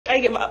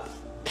give up.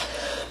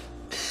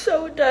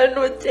 So done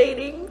with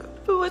dating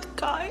with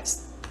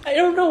guys. I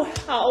don't know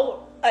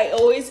how I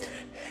always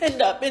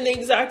end up in the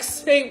exact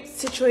same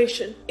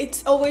situation.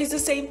 It's always the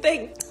same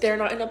thing. They're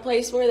not in a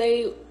place where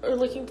they are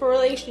looking for a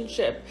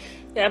relationship.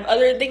 They have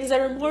other things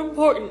that are more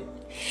important.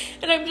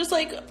 And I'm just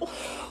like,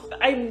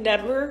 I'm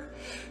never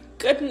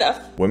good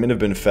enough. Women have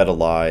been fed a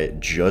lie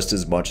just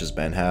as much as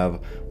men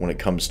have when it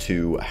comes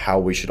to how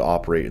we should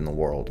operate in the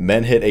world.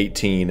 Men hit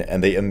 18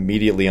 and they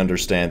immediately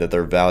understand that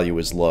their value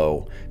is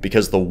low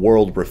because the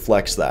world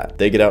reflects that.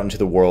 They get out into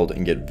the world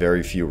and get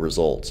very few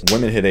results.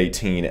 Women hit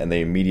 18 and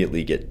they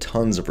immediately get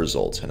tons of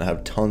results and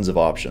have tons of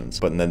options,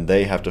 but then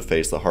they have to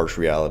face the harsh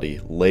reality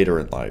later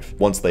in life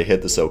once they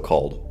hit the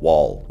so-called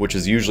wall, which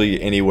is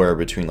usually anywhere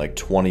between like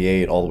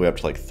 28 all the way up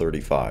to like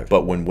 35.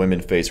 But when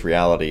women face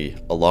reality,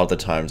 a lot of the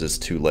times it's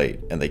too late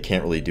and they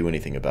can't really do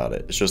anything about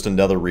it. It's just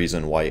another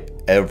reason why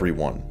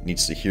everyone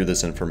needs to hear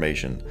this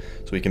information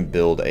so we can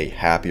build a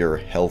happier,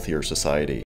 healthier society.